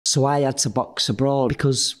So I had to box abroad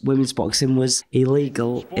because women's boxing was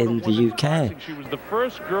illegal in the UK. She was the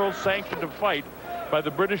first girl sanctioned to fight by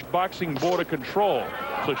the British Boxing Board of Control.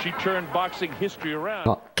 So she turned boxing history around.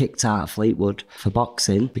 Got kicked out of Fleetwood for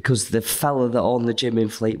boxing because the fella that owned the gym in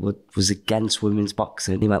Fleetwood was against women's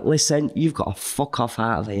boxing. He went, listen, you've got to fuck off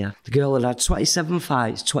out of here. The girl had 27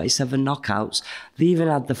 fights, 27 knockouts. They even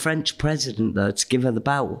had the French president there to give her the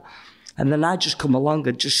belt. And then I just come along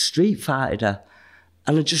and just street fighted her.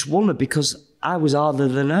 And I just won her because I was harder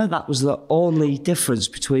than her. That was the only difference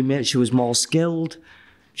between me. She was more skilled.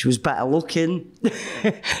 She was better looking.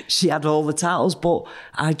 She had all the titles, but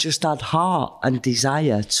I just had heart and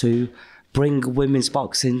desire to bring women's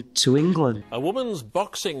boxing to England. A woman's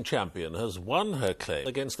boxing champion has won her claim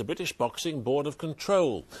against the British Boxing Board of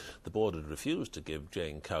Control. The board had refused to give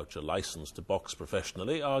Jane Couch a licence to box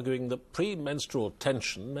professionally, arguing that premenstrual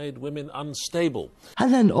tension made women unstable.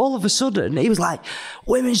 And then all of a sudden, he was like,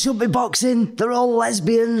 women should be boxing, they're all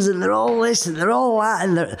lesbians, and they're all this, and they're all that,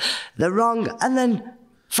 and they're wrong. And then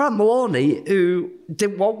Frank Maloney, who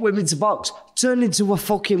didn't want women to box, turned into a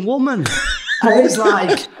fucking woman. And he's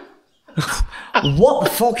like, what the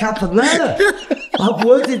fuck happened there? Like,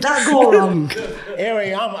 where did that go wrong? Here I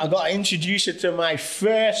am. I got to introduce you to my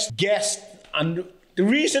first guest. And the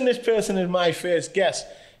reason this person is my first guest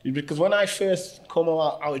is because when I first come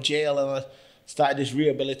out of jail and I started this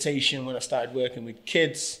rehabilitation, when I started working with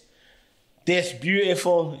kids, this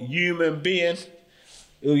beautiful human being,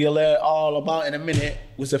 who you'll learn all about in a minute,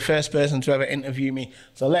 was the first person to ever interview me.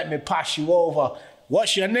 So let me pass you over.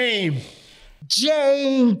 What's your name?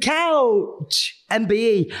 Jane Couch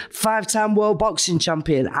MBE, 5-time world boxing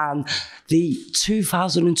champion and the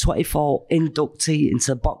 2024 inductee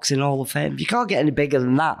into Boxing Hall of Fame. You can't get any bigger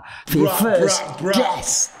than that for your first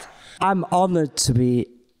guest. I'm honoured to be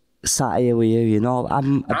sat here with you, you know.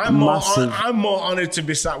 I'm more honoured to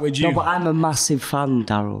be sat with you. No, but I'm a massive fan,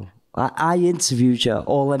 Daryl. I interviewed you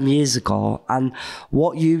all them years ago, and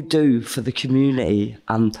what you do for the community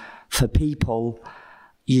and for people,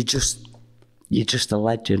 you're just a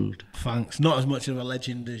legend. Thanks. Not as much of a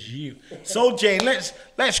legend as you. So Jane, let's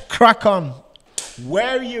crack on.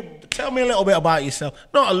 Where are you? Tell me a little bit about yourself.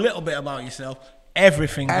 Not a little bit about yourself.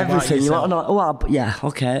 Everything about yourself. You want to know? Well, yeah,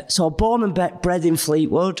 okay. So born and bred in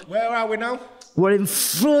Fleetwood. Where are we now? We're in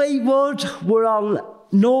Fleetwood. We're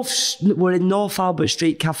in North Albert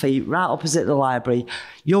Street Cafe, right opposite the library.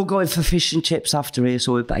 You're going for fish and chips after here,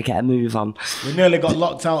 so we better get a move on. We nearly got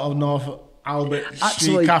locked out of North Albert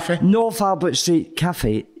Street Cafe. North Albert Street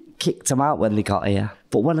Cafe kicked them out when they got here.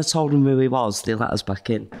 But when I told them who he was, they let us back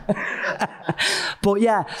in. But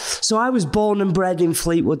yeah, so I was born and bred in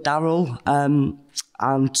Fleetwood, Daryl, and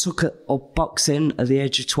took up boxing at the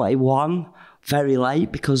age of 21. Very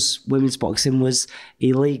late because women's boxing was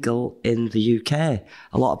illegal in the UK.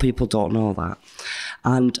 A lot of people don't know that.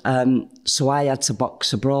 And so I had to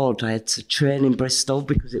box abroad. I had to train in Bristol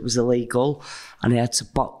because it was illegal. And I had to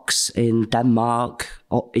box in Denmark,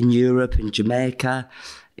 in Europe, in Jamaica,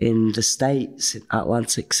 in the States, in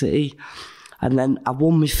Atlantic City. And then I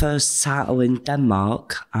won my first title in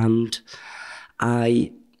Denmark, and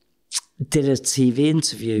I did a TV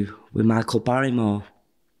interview with Michael Barrymore.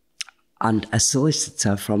 And a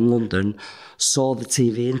solicitor from London saw the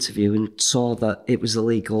TV interview and saw that it was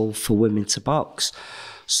illegal for women to box.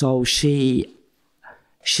 So she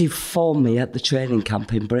phoned me at the training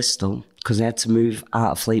camp in Bristol because I had to move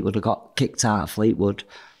out of Fleetwood. I got kicked out of Fleetwood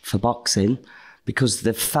for boxing because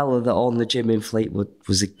the fella that owned the gym in Fleetwood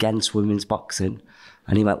was against women's boxing.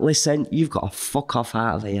 And he went, listen, you've got to fuck off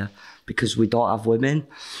out of here because we don't have women.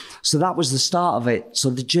 So that was the start of it.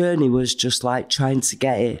 So the journey was just like trying to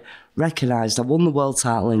get it recognised. I won the world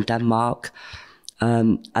title in Denmark,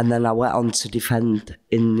 and then I went on to defend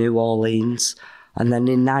in New Orleans. And then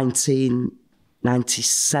in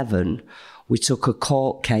 1997, we took a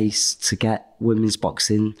court case to get women's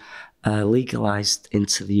boxing legalised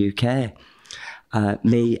into the UK.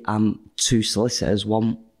 Me and two solicitors.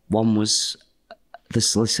 One was the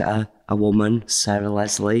solicitor, a woman, Sarah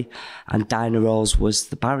Leslie, and Dinah Rose was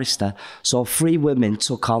the barrister. So 3 women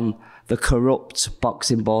took on the corrupt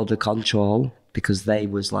Boxing Board of Control because they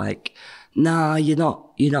was like, nah, you're not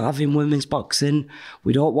having women's boxing.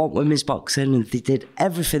 We don't want women's boxing. And they did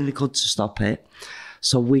everything they could to stop it.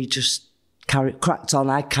 So we just cracked on.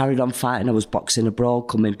 I carried on fighting. I was boxing abroad,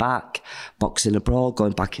 coming back, boxing abroad,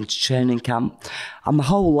 going back into training camp. And my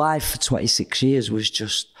whole life for 26 years was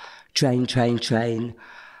just train,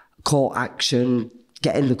 court action,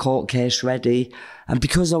 getting the court case ready. And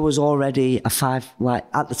because I was already at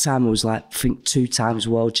the time I was like, I think 2 times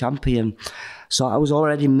world champion. So I was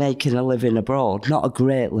already making a living abroad. Not a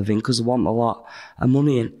great living because I want a lot of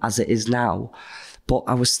money as it is now. But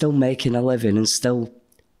I was still making a living and still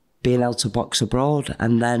being able to box abroad.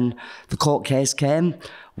 And then the court case came.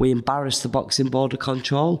 We embarrassed the Boxing Board of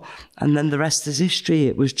Control. And then the rest is history.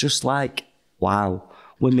 It was just like, wow,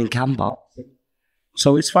 women can box.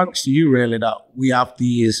 So it's thanks to you, really, that we have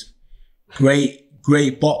these great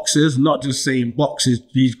boxers, not just saying boxers,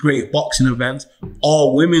 these great boxing events,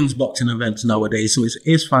 all women's boxing events nowadays. So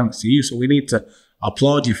it's thanks to you. So we need to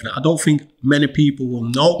applaud you for that. I don't think many people will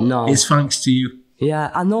know. No. It's thanks to you.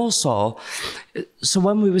 Yeah, and also, so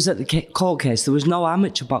when we was at the court case, there was no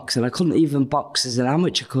amateur boxing. I couldn't even box as an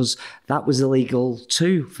amateur because that was illegal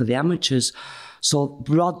too for the amateurs. So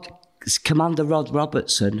Commander Rod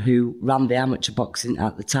Robertson, who ran the amateur boxing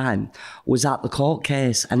at the time, was at the court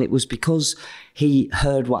case, and it was because he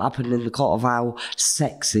heard what happened in the court of how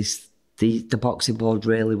sexist the boxing board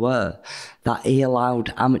really were, that he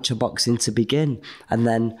allowed amateur boxing to begin. And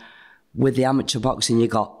then with the amateur boxing, you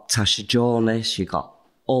got Tasha Jonas, you got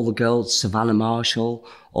all the girls, Savannah Marshall,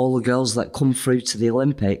 all the girls that come through to the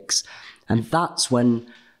Olympics. And that's when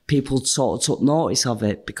people sort of took notice of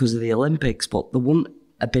it because of the Olympics, but there wouldn't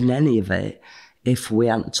have been any of it if we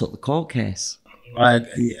hadn't took the court case. Right.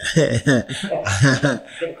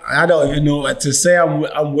 I don't even know what to say. I'm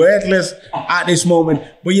wordless at this moment.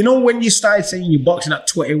 But you know, when you started saying you're boxing at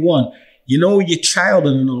 21, you know, your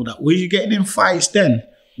childhood and all that, were you getting in fights then?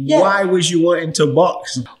 Yeah. Why was you wanting to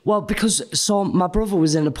box? Well, because my brother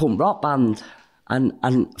was in a punk rock band,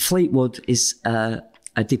 and Fleetwood is a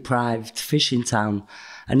deprived fishing town.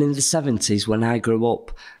 And in the 70s, when I grew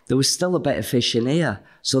up, there was still a bit of fishing here.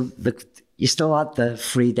 So you still had the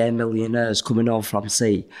 3-day millionaires coming over from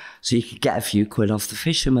sea, so you could get a few quid off the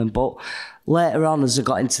fishermen. But later on, as I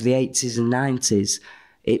got into the 80s and 90s,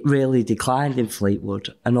 it really declined in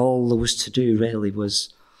Fleetwood, and all there was to do really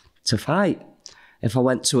was to fight. If I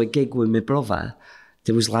went to a gig with my brother,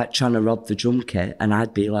 they was like trying to rob the drum kit, and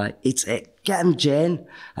I'd be like, "It's it, get him, Jane."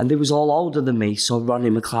 And they was all older than me, so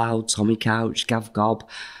Ronnie McLeod, Tommy Couch, Gav Gobb,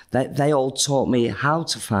 they all taught me how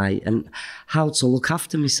to fight and how to look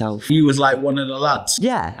after myself. You was like one of the lads?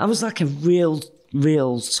 Yeah, I was like a real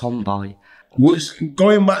tomboy.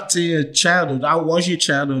 Going back to your childhood, how was your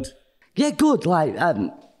childhood? Yeah, good. Like,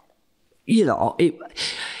 you know,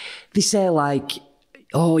 they say like,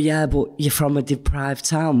 oh yeah, but you're from a deprived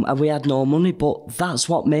town, and we had no money, but that's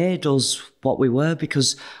what made us what we were,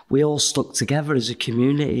 because we all stuck together as a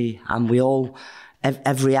community, and we all,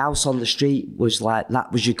 every house on the street was like,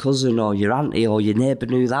 that was your cousin or your auntie or your neighbour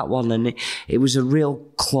knew that one, and it was a real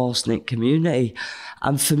close-knit community.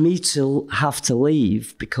 And for me to have to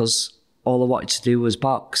leave because all I wanted to do was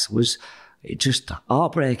box was just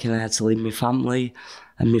heartbreaking. I had to leave my family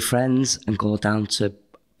and my friends and go down to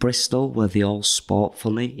Bristol, where they all sport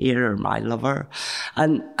funny, here, my lover,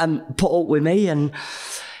 and put up with me. And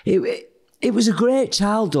it was a great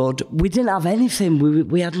childhood. We didn't have anything.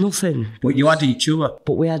 We had nothing. But you had each other.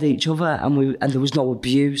 But we had each other, and there was no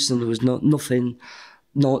abuse, and there was nothing.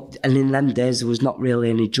 And in them days, there was not really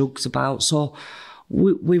any drugs about. So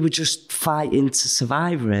we were just fighting to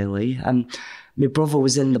survive, really. And my brother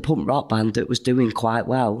was in the punk rock band that was doing quite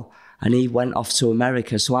well, and he went off to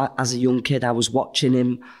America. So as a young kid, I was watching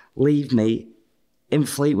him leave me in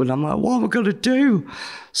Fleetwood. I'm like, what am I going to do?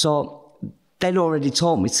 So they'd already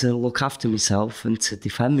taught me to look after myself and to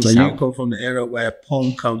defend myself. So you come from the era where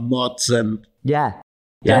punk and mods and... Yeah.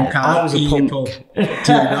 I was a punk. You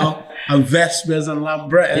know? And Vespers and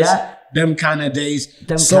Lambrettas. Yeah. Them kind of days.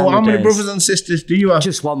 So how many brothers and sisters do you have?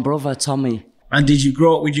 Just one brother, Tommy. And did you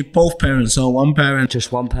grow up with your both parents or one parent? Just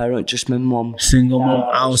one parent, just my mum. Single mum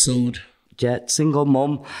household? Yeah, single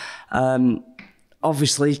mum.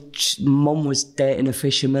 Obviously, mum was dating a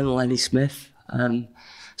fisherman, Lenny Smith.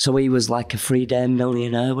 So he was like a 3-day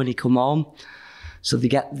millionaire when he come home. So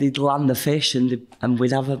they'd land the fish and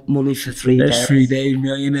we'd have money for 3 days. There's 3 days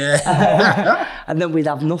millionaire. And then we'd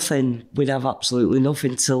have nothing. We'd have absolutely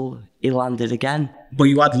nothing till he landed again. But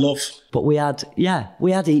you had love. But we had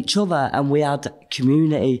each other, and we had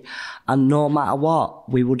community. And no matter what,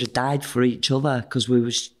 we would have died for each other because we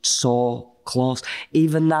were so close.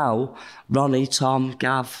 Even now, Ronnie, Tom,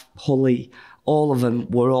 Gav, Hully, all of them,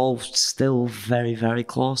 we're all still very, very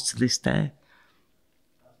close to this day.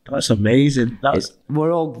 That's amazing.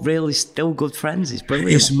 We're all really still good friends. It's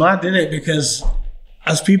brilliant. It's mad, isn't it? Because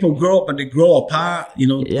as people grow up and they grow apart, you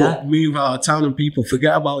know, move out of town and people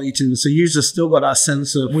forget about each other. So you've still got that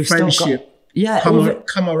sense of friendship,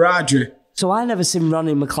 camaraderie. So I never seen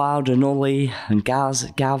Ronnie McLeod and Ully and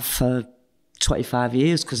Gav for 25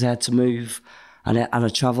 years because I had to move and I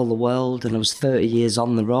travelled the world and I was 30 years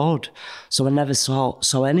on the road. So I never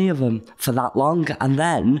saw any of them for that long. And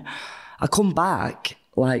then I come back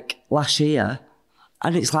like last year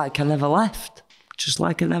and it's like I never left. Just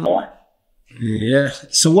like I never left. Yeah.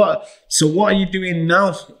 So what are you doing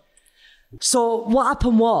now? So what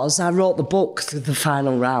happened was I wrote the book, The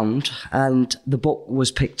Final Round, and the book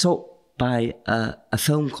was picked up by a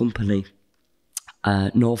film company,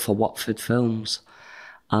 Norfolk Watford Films,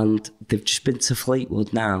 and they've just been to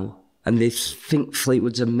Fleetwood now, and they think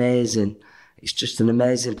Fleetwood's amazing. It's just an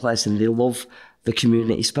amazing place, and they love the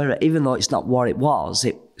community spirit, even though it's not what it was.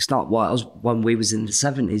 It's not what it was when we was in the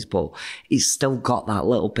 70s, but it's still got that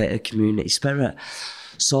little bit of community spirit.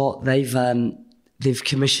 So they've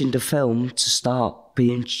commissioned a film to start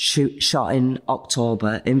being shot in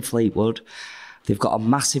October in Fleetwood. They've got a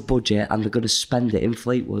massive budget and they're going to spend it in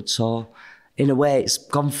Fleetwood. So in a way, it's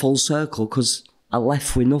gone full circle because I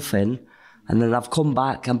left with nothing and then I've come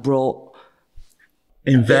back and brought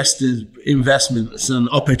investments and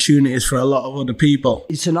opportunities for a lot of other people.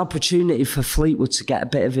 It's an opportunity for Fleetwood to get a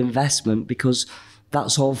bit of investment because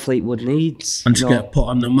that's all Fleetwood needs. And to get put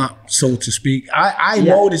on the map, so to speak. I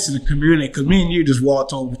know this is a community because me and you just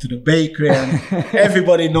walked over to the bakery and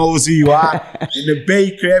everybody knows who you are. In the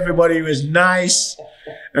bakery, everybody was nice.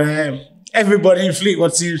 Everybody in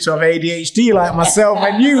Fleetwood seems to have ADHD like myself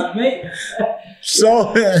and you.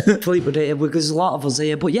 So Fleetwood here, because a lot of us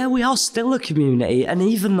here. But yeah, we are still a community. And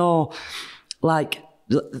even though, like,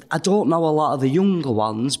 I don't know a lot of the younger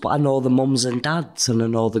ones, but I know the mums and dads and I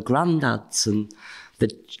know the granddads and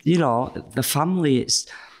the family.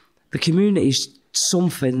 The community is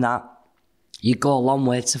something that you go a long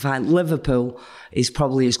way to find. Liverpool is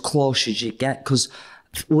probably as close as you get because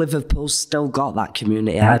Liverpool's still got that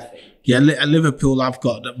community. Yeah, Liverpool, I'm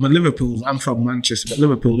from Manchester, but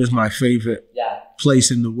Liverpool is my favourite place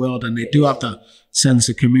in the world, and they do have that sense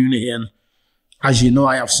of community. And as you know,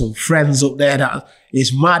 I have some friends up there that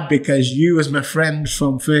is mad because you was my friend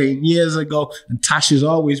from 13 years ago, and Tash has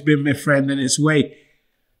always been my friend in its way.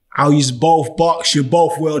 How you both box, you're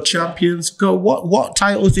both world champions. Go, what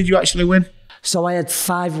titles did you actually win? So I had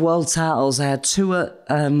 5 world titles. I had 2 at,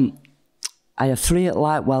 I had 3 at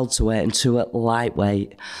light welterweight and 2 at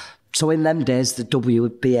lightweight. So in them days, the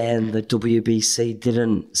WBA and the WBC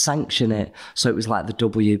didn't sanction it. So it was like the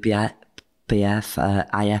WBF,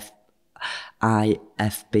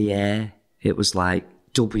 IFBA. It was like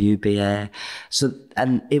WBA. So,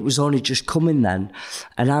 and it was only just coming then.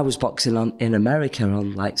 And I was boxing in America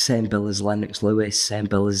on like same bill as Lennox Lewis, same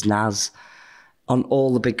bill as Naz, on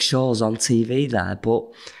all the big shows on TV there. But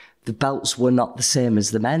the belts were not the same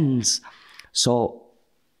as the men's. So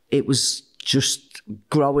it was just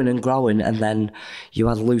growing and growing. And then you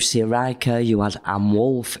had Lucia Riker, you had Ann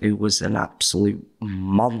Wolfe, who was an absolute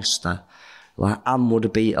monster. Like, Anne would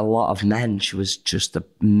have beat a lot of men. She was just an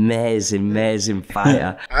amazing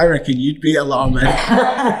fighter. I reckon you'd beat a lot of men.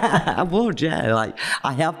 I would, yeah. Like,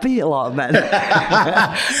 I have beat a lot of men.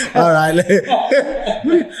 All right.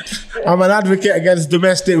 I'm an advocate against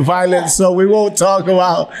domestic violence, so we won't talk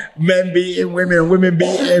about men beating women, women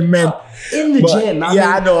beating men. In the gym.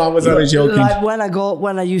 I know, I was only joking. Like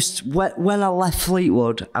when I left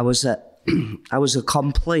Fleetwood, I was a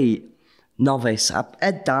complete novice. I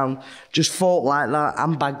head down, just fought like that,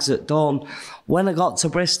 handbags at dawn. When I got to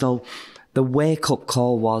Bristol, the wake-up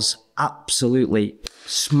call was absolutely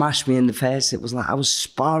smashed me in the face. It was like I was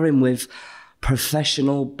sparring with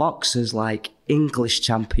professional boxers, like English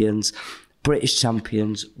champions, British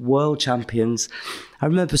champions, world champions. I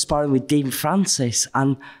remember sparring with Dean Francis,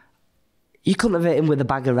 and you couldn't have hit him with a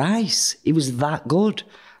bag of rice. He was that good.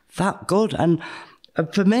 And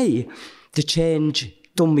for me, the change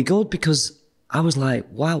done me good because I was like,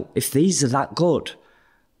 wow, if these are that good,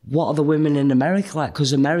 what are the women in America like?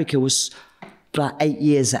 Because America was like 8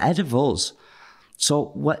 years ahead of us.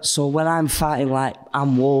 So when I'm fighting like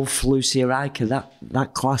Ann Wolfe, Lucia Riker,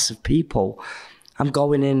 that class of people, I'm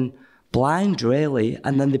going in blind really.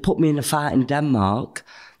 And then they put me in a fight in Denmark.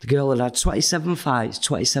 The girl had 27 fights,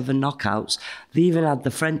 27 knockouts. They even had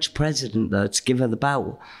the French president there to give her the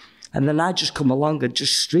belt. And then I just come along and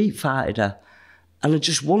just street fighted her. And I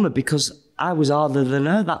just won her because I was harder than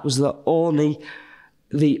her. That was the only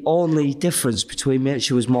difference between me.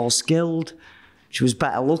 She was more skilled. She was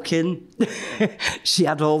better looking. She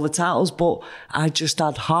had all the titles, but I just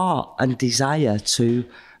had heart and desire to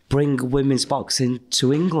bring women's boxing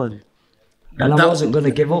to England. And I wasn't going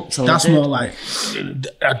to give up till that's I did. More like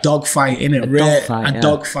a dog fight, innit? A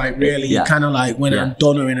dog fight, really. Yeah. You kind of like when I'm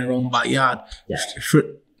done her in her own backyard. Yeah.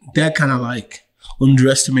 they're kind of like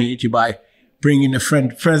underestimated you by bringing a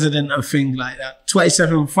friend president and things like that.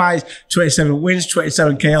 27 fights, 27 wins,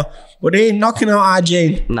 27 KO. But they ain't knocking out our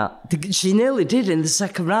Jane. No, she nearly did in the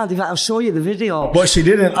second round. In fact, I'll show you the video. But she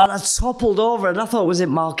didn't. And I toppled over and I thought it was in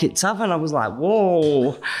Market Tavern. I was like,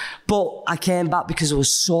 whoa. But I came back because I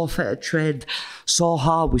was so fit, I trained so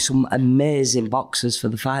hard with some amazing boxers for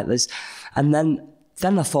the fighters. And then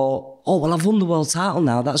I thought, oh, well, I've won the world title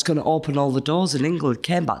now. That's going to open all the doors in England.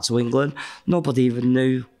 Came back to England. Nobody even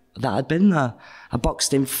knew that I'd been there. I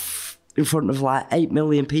boxed in front of like 8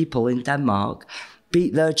 million people in Denmark,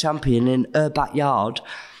 beat their champion in her backyard,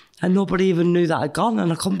 and nobody even knew that I'd gone.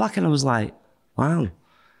 And I come back and I was like, wow,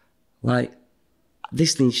 like,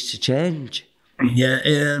 this needs to change. Yeah,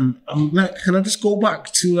 can I just go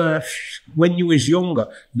back to when you was younger?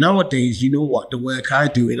 Nowadays, you know what, the work I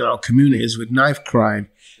do in our communities with knife crime.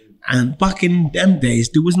 And back in them days,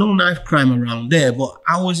 there was no knife crime around there, but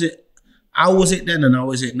how was it then and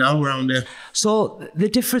how is it now around there? So the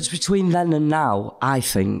difference between then and now, I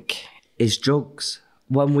think, is drugs.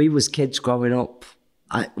 When we was kids growing up,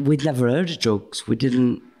 we'd never heard of drugs. We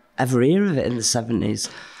didn't ever hear of it in the 70s.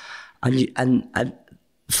 And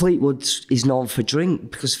Fleetwood is known for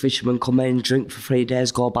drink because fishermen come in, drink for 3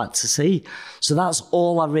 days, go back to sea. So that's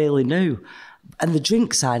all I really knew. And the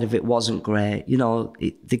drink side of it wasn't great. You know,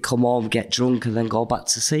 they'd come home, get drunk and then go back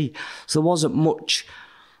to sea. So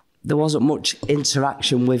there wasn't much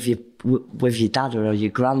interaction with your dad or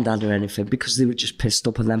your granddad or anything because they were just pissed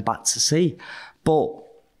up and then back to sea. But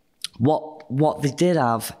what they did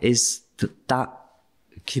have is that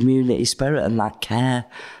community spirit and that care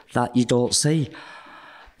that you don't see.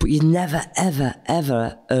 But you never, ever,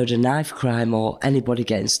 ever heard a knife crime or anybody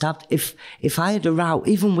getting stabbed. If I had a row,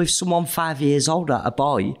 even with someone 5 years older, a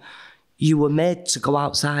boy, you were made to go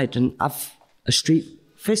outside and have a street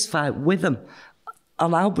fist fight with them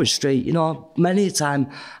on Albert Street. You know, many a time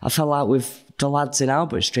I fell out with the lads in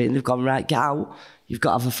Albert Street and they've gone, right, get out. You've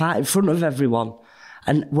got to have a fight in front of everyone.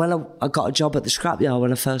 And when I got a job at the scrapyard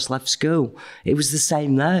when I first left school, it was the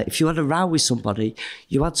same there. If you had a row with somebody,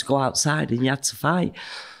 you had to go outside and you had to fight.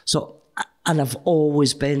 So, and I've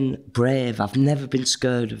always been brave. I've never been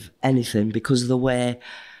scared of anything because of the way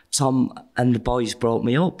Tom and the boys brought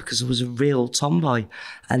me up, because I was a real tomboy.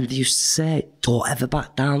 And they used to say, don't ever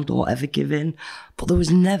back down, don't ever give in. But there was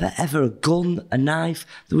never, ever a gun, a knife.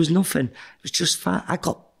 There was nothing. It was just fine. I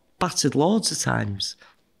got battered loads of times.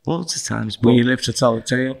 Loads of times. But you live to tell the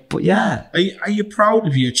tale. But yeah. Are you proud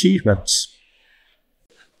of your achievements?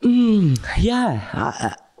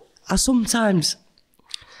 Yeah. I sometimes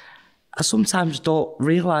don't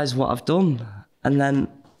realise what I've done. And then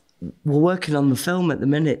we're working on the film at the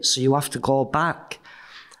minute, so you have to go back.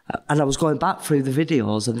 And I was going back through the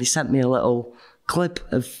videos and they sent me a little clip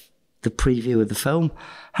of the preview of the film.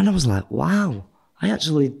 And I was like, wow, I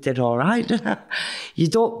actually did all right. You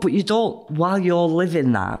don't, while you're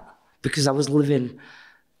living that, because I was living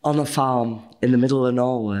on a farm in the middle of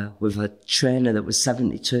nowhere with a trainer that was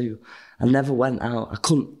 72. I never went out. I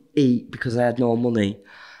couldn't eat because I had no money.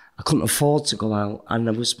 I couldn't afford to go out, and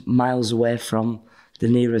I was miles away from the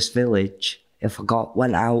nearest village. If I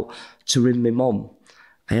went out to ring my mum,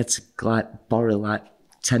 I had to borrow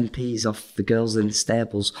 10p's off the girls in the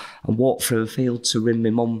stables and walk through a field to ring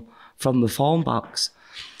my mum from the phone box.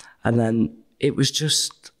 And then it was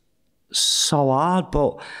just so hard,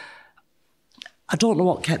 but I don't know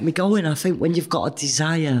what kept me going. I think when you've got a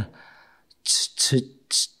desire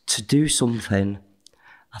to do something,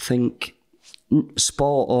 I think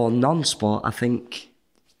sport or non-sport, I think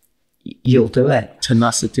you'll do it.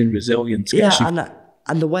 Tenacity and resilience. Yeah,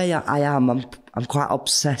 and the way I am, I'm quite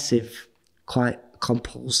obsessive, quite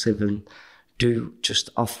compulsive, and do just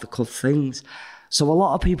off-the-cuff things. So a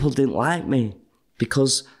lot of people didn't like me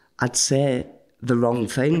because I'd say the wrong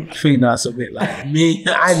thing. I think that's a bit like me.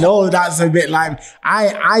 I know that's a bit like me.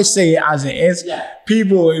 I say it as it is. Yeah.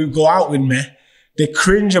 People who go out with me, they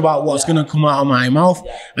cringe about what's going to come out of my mouth.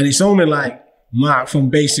 Yeah. And it's only like Mark from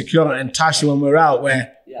Base Security and Tasha when we're out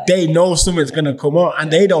where they know something's going to come out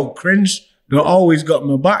and they don't cringe. They've always got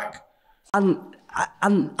my back. And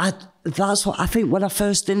that's what I think. When I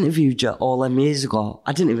first interviewed you all them years ago,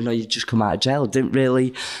 I didn't even know you'd just come out of jail. Didn't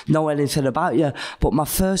really know anything about you. But my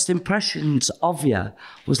first impressions of you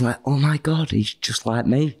was like, oh my God, he's just like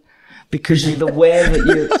me. Because of the way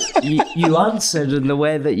that you answered and the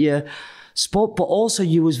way that you spoke. But also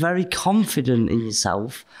you was very confident in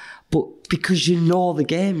yourself. But because you know the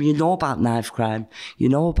game, you know about knife crime, you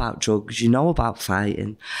know about drugs, you know about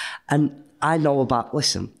fighting. And I know about,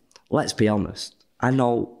 listen, let's be honest, I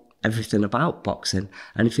know everything about boxing.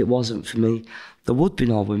 And if it wasn't for me there would be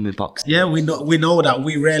no women boxing. Yeah, we know that.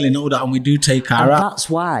 We really know that, and we do take our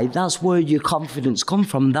and that's where your confidence comes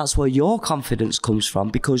from. That's where your confidence comes from,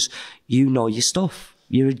 because you know your stuff.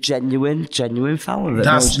 You're a genuine fella.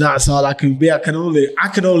 That's all I can be. I can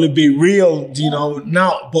only be real, you know.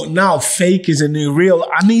 Now fake is a new real.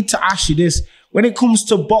 I need to ask you this: when it comes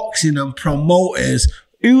to boxing and promoters,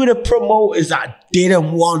 who are the promoters that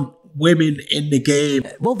didn't want women in the game?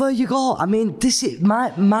 Well, there you go. I mean, this is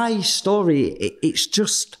my story. It's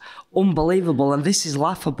just unbelievable, and this is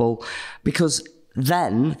laughable, because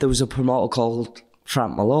then there was a promoter called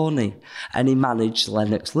Frank Maloney, and he managed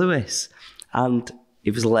Lennox Lewis, and he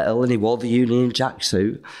was little and he wore the Union Jack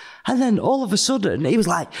suit. And then all of a sudden, he was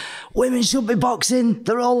like, women should be boxing.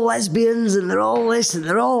 They're all lesbians and they're all this and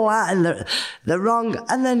they're all that and they're wrong.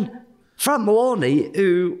 And then Frank Maloney,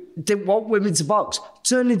 who didn't want women to box,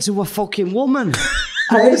 turned into a fucking woman.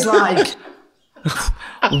 And he's like,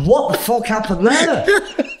 what the fuck happened there?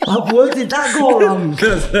 Like, where did that go wrong?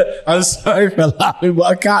 I'm sorry for laughing, but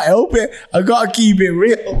I can't help it. I gotta keep it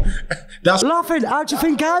real. That's laughing. How do you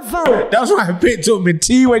think I felt? That's why I picked up my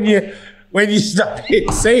tea when you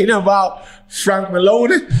started saying about Frank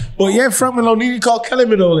Maloney. But yeah, Frank Maloney, you call Kelly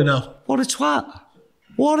Maloney now. What a twat.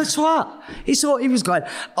 What a twat. He thought he was going,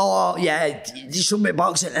 oh, yeah, you shouldn't be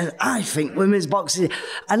boxing. And I think women's boxing.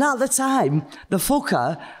 And at the time, the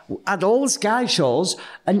fucker had all the Sky shows.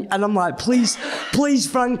 And I'm like, please,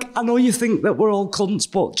 Frank, I know you think that we're all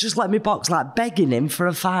cunts, but just let me box, like begging him for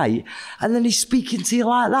a fight. And then he's speaking to you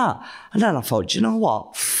like that. And then I thought, do you know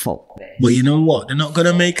what? Fuck this. But you know what? They're not going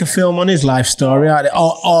to make a film on his life story, are they?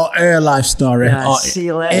 Or her life story. Yeah, or see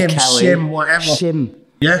you later, him, Kelly. Shim, whatever. Shim.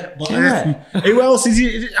 Yeah, but who else is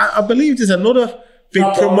he? I believe there's another big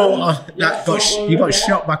promoter that got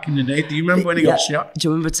shot back in the day. Do you remember when he got shot? Do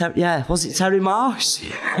you remember Terry? Yeah, was it Terry Marsh?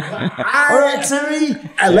 All right, Terry.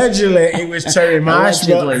 Allegedly, it was Terry Marsh.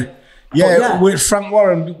 Allegedly. Yeah, with Frank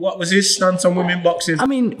Warren, what was his stance on women boxing? I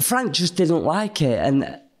mean, Frank just didn't like it,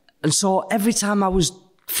 and so every time I was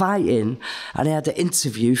fighting and I had an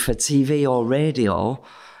interview for TV or radio,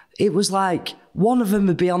 it was like one of them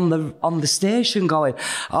would be on the station going,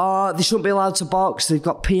 oh, they shouldn't be allowed to box, they've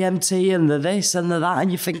got PMT and the this and the that, and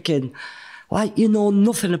you're thinking, like, you know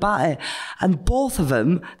nothing about it. And both of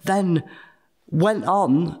them then went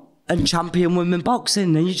on and championed women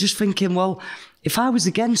boxing, and you're just thinking, well, if I was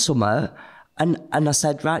against something and I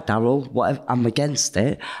said, right, Daryl, whatever, I'm against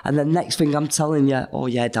it, and then next thing I'm telling you, oh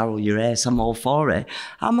yeah, Daryl, you're ace, I'm all for it,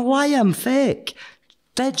 I'm a liar, I'm fake.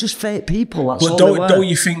 They're just fake people. That's but don't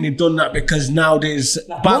you think they've done that because nowadays,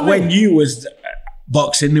 back when you was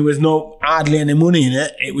boxing, there was hardly any money in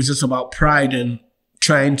it. It was just about pride and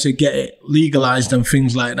trying to get it legalized and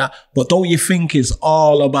things like that. But don't you think it's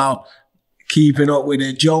all about keeping up with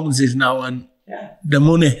the Joneses now and the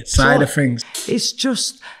money side of things? It's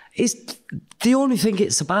the only thing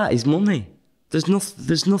it's about is money. There's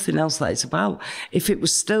nothing else that it's about. If it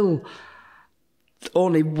was still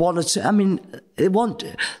only one or two, I mean,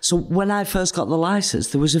 so when I first got the license,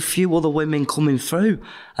 there was a few other women coming through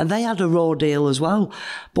and they had a raw deal as well.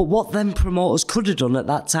 But what them promoters could have done at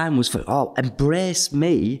that time was embrace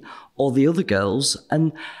me or the other girls,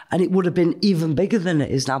 and it would have been even bigger than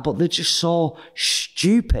it is now. But they're just so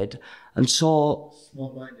stupid and so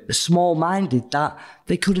small-minded that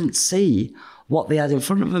they couldn't see what they had in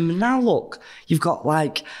front of them. And now look, you've got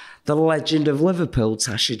like the legend of Liverpool,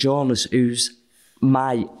 Tasha Jonas, who's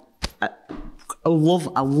I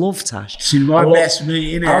love Tash. She's my best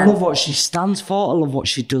mate, innit? I love what she stands for. I love what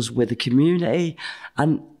she does with the community,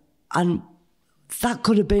 and that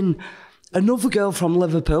could have been another girl from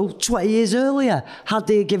Liverpool 20 years earlier had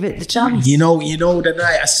they give it the chance. You know the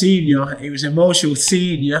night I seen you, it was emotional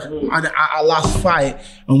seeing you at our last fight,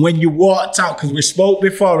 and when you walked out, because we spoke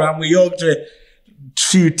before and we hugged a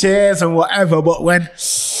few tears and whatever, but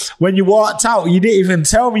when you walked out, you didn't even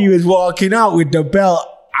tell me you was walking out with the belt.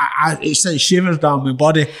 It sent shivers down my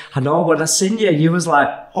body. I know, when I seen you, you was like,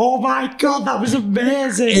 oh my God, that was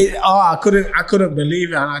amazing. I couldn't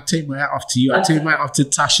believe it, and I take my hat off to you. I take my hat off to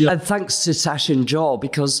Tasha. And thanks to Tash and Joe,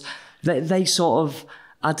 because they sort of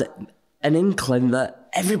had an inkling that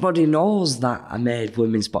everybody knows that I made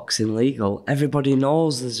women's boxing legal. Everybody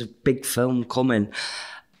knows there's a big film coming.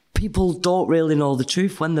 People don't really know the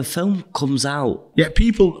truth when the film comes out. Yeah,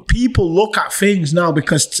 people look at things now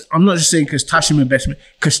because I'm not just saying because Tasha's my best mate,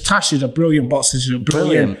 because Tasha's a brilliant boxer, she's a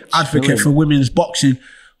brilliant advocate for women's boxing.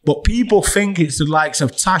 But people think it's the likes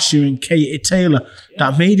of Tasha and Katie Taylor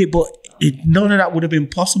that made it. But none of that would have been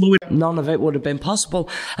possible. None of it would have been possible.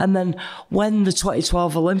 And then when the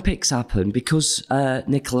 2012 Olympics happened, because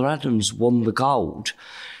Nicola Adams won the gold,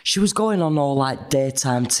 she was going on all like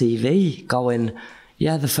daytime TV, going,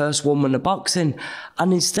 yeah, the first woman of boxing.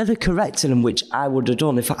 And instead of correcting him, which I would have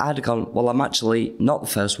done if I'd have gone, well, I'm actually not the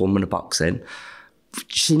first woman of boxing,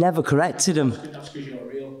 she never corrected him. That's because you're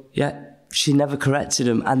real. Yeah, she never corrected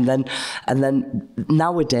him. And then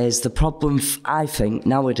nowadays, the problem, I think,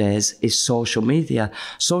 nowadays is social media.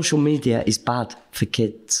 Social media is bad for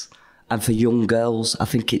kids and for young girls. I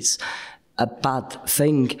think it's a bad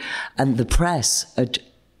thing. And the press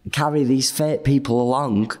carry these fake people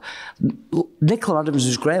along. Nicola Adams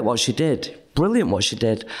was great what she did, brilliant what she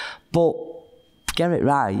did, but get it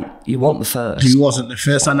right, you want the first. He wasn't the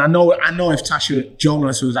first, and I know if Tasha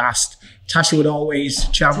Jonas was asked, Tasha would always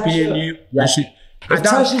champion you. Yeah. She knew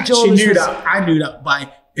that. I knew that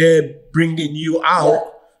by bringing you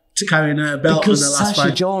out to carrying her belt in the last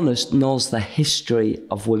fight. Tasha Jonas knows the history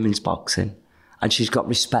of women's boxing, and she's got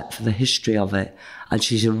respect for the history of it, and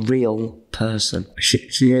she's a real person.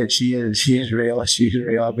 She is real. She's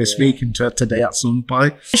real. I'll be speaking to her today at some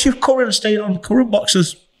point. What's your current state on current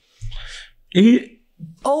boxers? The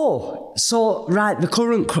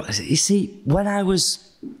current... You see, when I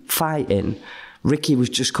was fighting, Ricky was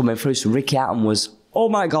just coming through, so Ricky Hatton was, oh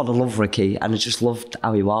my God, I love Ricky, and I just loved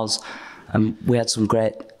how he was, and we had some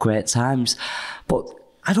great times. But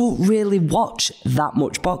I don't really watch that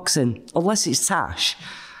much boxing, unless it's Tash,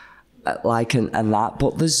 and that.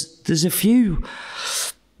 But there's a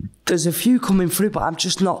few coming through, but I'm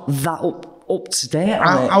just not that up to date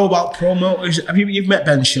on it. How about promoters? You've met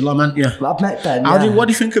Ben Shillom, haven't you? I've met Ben. What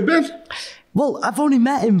do you think of Ben? Well, I've only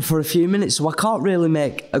met him for a few minutes, so I can't really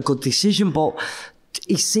make a good decision. But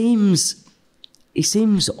he seems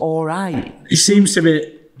all right. He seems to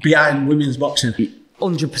be behind women's boxing.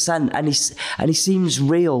 100%, and he seems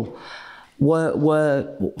real. Where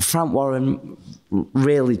Frank Warren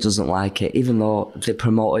really doesn't like it, even though they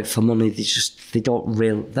promote it for money.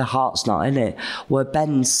 Their heart's not in it. Where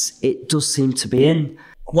Ben's, it does seem to be in.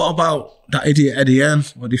 What about that idiot Eddie Hearn?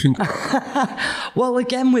 What do you think? Well,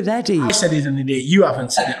 again with Eddie, I said he's an idiot. You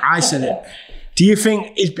haven't said it. I said it. Do you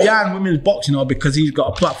think he's behind women's boxing, or because he's got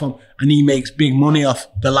a platform and he makes big money off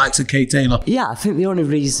the likes of Kate Taylor? Yeah, I think the only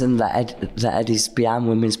reason that Eddie's behind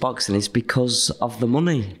women's boxing is because of the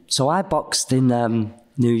money. So I boxed in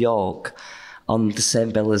New York on the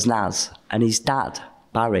same bill as Naz, and his dad,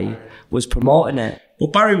 Barry, was promoting it.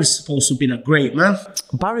 But Barry was supposed to have been a great man.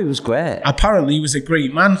 Barry was great. Apparently he was a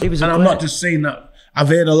great man. I'm not just saying that. I've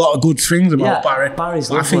heard a lot of good things about Barry. Barry's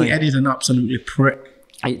but lovely. I think Eddie's an absolutely prick.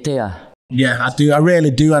 Do you? Yeah, I do. I really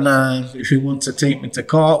do. And if he wants to take me to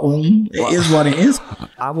court, well, it is what it is.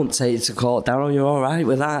 I wouldn't take you to court, Darryl. You're all right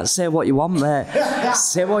with that. Say what you want, mate.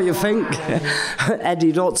 Say what you think.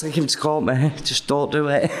 Eddie, don't take him to court, mate. Just don't do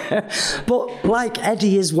it. But,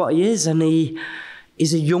 Eddie is what he is, and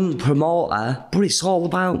he's a young promoter, but it's all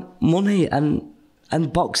about money, and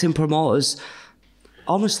boxing promoters,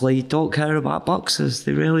 honestly, don't care about boxers.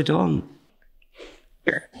 They really don't.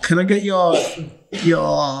 Can I get your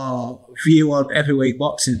view on heavyweight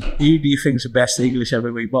boxing? Who do you think's the best English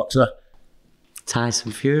heavyweight boxer?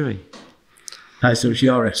 Tyson Fury. Tyson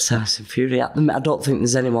Fury. Tyson Fury. I don't think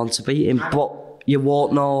there's anyone to beat him, but you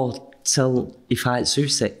won't know till he fights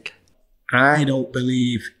Usyk. I don't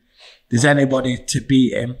believe there's anybody to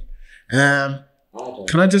beat him.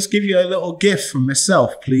 Can I just give you a little gift from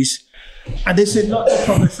myself, please? And this is not just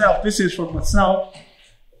from myself. This is from myself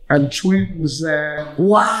and Twins.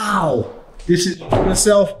 Wow. This is from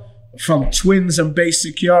myself, from Twins and Base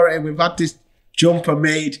Security. We've had this jumper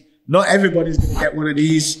made. Not everybody's going to get one of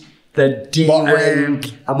these. The D-Wing.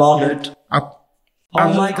 I'm honoured. Oh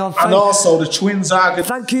my God. And also the Twins are going to...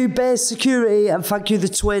 Thank you, Base Security, and thank you, the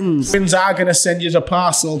Twins. Twins are going to send you the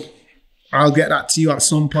parcel. I'll get that to you at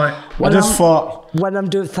some point.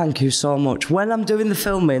 Thank you so much. When I'm doing the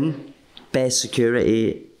filming, Base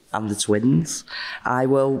Security and the Twins, I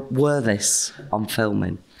will wear this on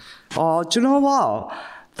filming. Oh, do you know what?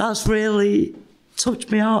 That's really touched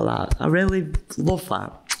me out, that. I really love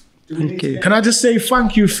that. Thank you. Can I just say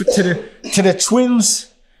thank you to the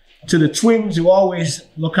Twins, who always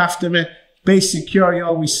look after me. Base Security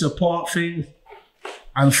always support things.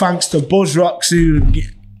 And thanks to Buzzrocks who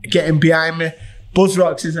getting behind me.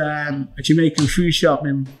 Buzzrocks is a Jamaican food shop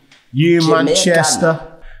in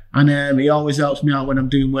Manchester. And he always helps me out when I'm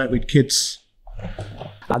doing work with kids.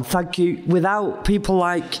 And thank you. Without people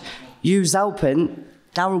like you's helping,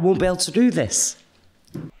 Darryl won't be able to do this.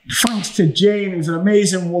 Thanks to Jane, who's an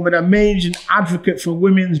amazing woman, amazing advocate for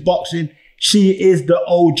women's boxing. She is the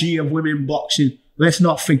OG of women boxing. let's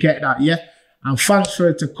not forget that, yeah? And thanks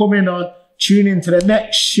for coming on. Tune into the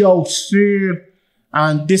next show soon.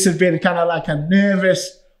 And this has been kind of like a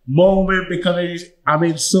nervous moment because I'm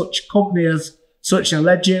in such company as such a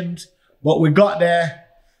legend. But we got there,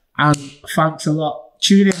 and thanks a lot.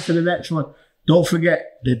 Tune in to the next one. Don't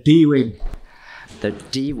forget the D-Wing. The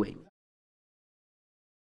D-Wing.